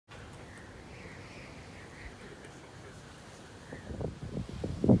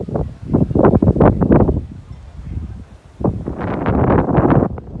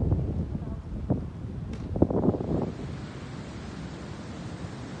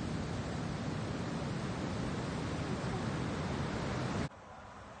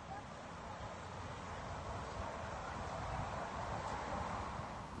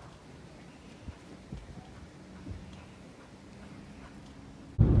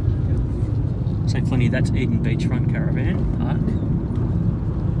So Flinny, that's Eden Beachfront Caravan Park.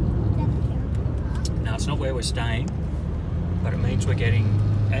 Now it's not where we're staying, but it means we're getting,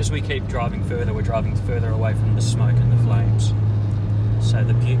 as we keep driving further, we're driving further away from the smoke and the flames. So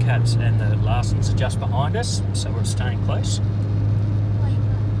the Pewcats and the Larsons are just behind us, so we're staying close.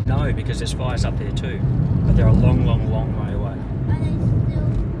 No, because there's fires up there too, but they're a long, long, long way away.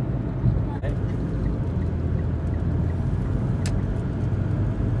 Are they still?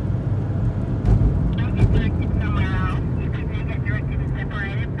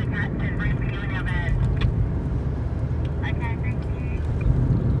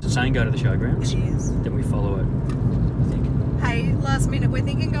 Saying go to the showgrounds, It is. then we follow it, I think. Hey, last minute, we're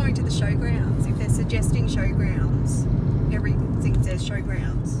thinking going to the showgrounds. If they're suggesting showgrounds, everything says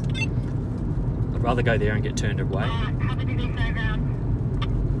showgrounds. I'd rather go there and get turned away.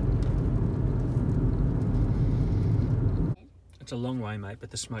 It's a long way, mate,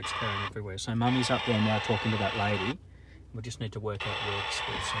 but the smoke's carrying everywhere. So Mummy's up there now talking to that lady. We just need to work out where the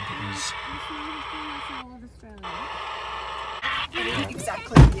sports centre is.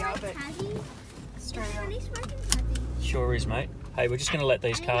 Exactly, yeah, but straight up. Sure is, mate. Hey, we're just going to let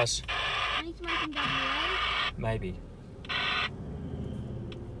these cars... Maybe.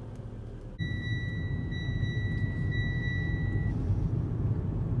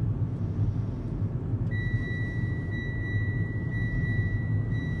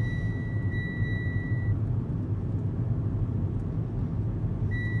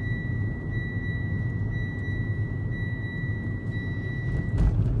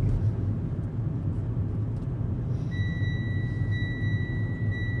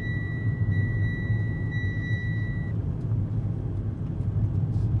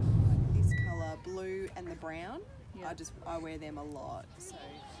 This colour, blue and the brown, I wear them a lot. So.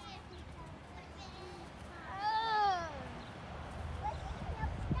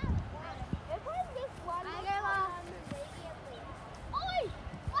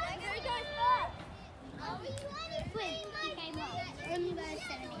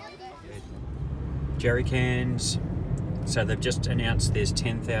 Jerry cans. So they've just announced there's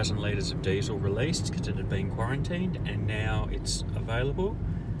 10,000 litres of diesel released because it had been quarantined, and now it's available.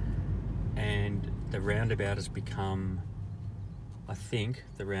 And the roundabout has become, I think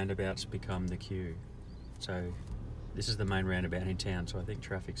the roundabout's become the queue. So this is the main roundabout in town, so I think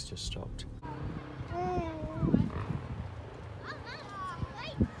traffic's just stopped.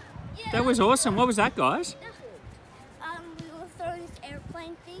 That was awesome. What was that, guys? We were throwing this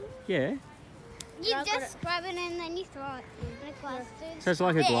airplane thing. Yeah. You just grab it and then you throw it. Like So it's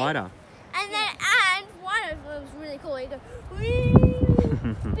like a glider. And then, and one of them was really cool. You go, wee,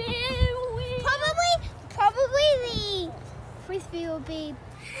 wee. Probably the frisbee will be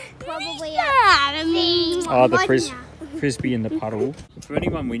probably Oh, the frisbee in the puddle. For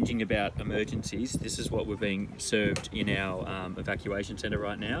anyone whinging about emergencies, this is what we're being served in our evacuation centre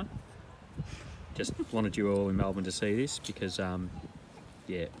right now. Just wanted you all in Melbourne to see this because,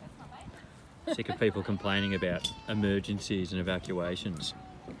 yeah, sick of people complaining about emergencies and evacuations.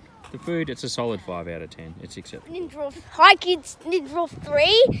 The food, it's a solid 5 out of 10. It's acceptable. Hi kids, Ninja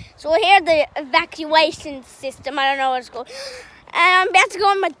 3. So we're here at the evacuation system. I don't know what it's called. And I'm about to go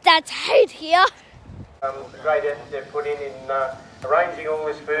on my dad's head here. The great effort they've put in arranging all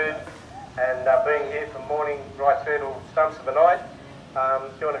this food and being here from morning right through till stumps of the night.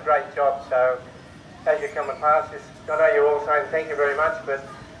 Doing a great job. So as you're coming past this, I know you're all saying thank you very much, but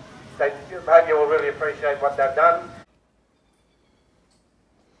I hope you all really appreciate what they've done.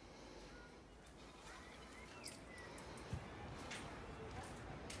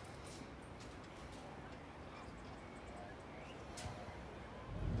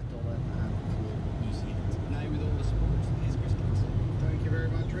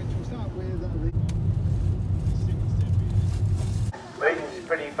 Eden's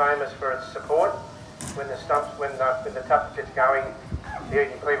pretty famous for its support. When the tough gets going, the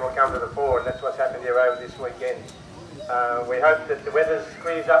Eden people come to the fore, and that's what's happened here over this weekend. We hope that the weather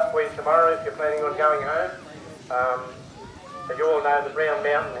clears up for you tomorrow if you're planning on going home. As you all know, the Brown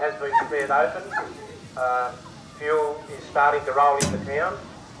Mountain has been declared open. Fuel is starting to roll into town.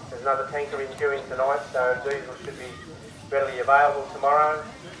 There's another tanker in queue tonight, so diesel should be readily available tomorrow.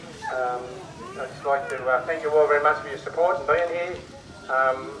 I'd just like to thank you all very much for your support and being here.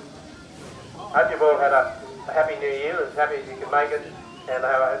 Hope you've all had a happy New Year, as happy as you can make it, and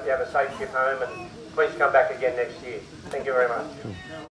I hope you have a safe trip home, and please come back again next year. Thank you very much.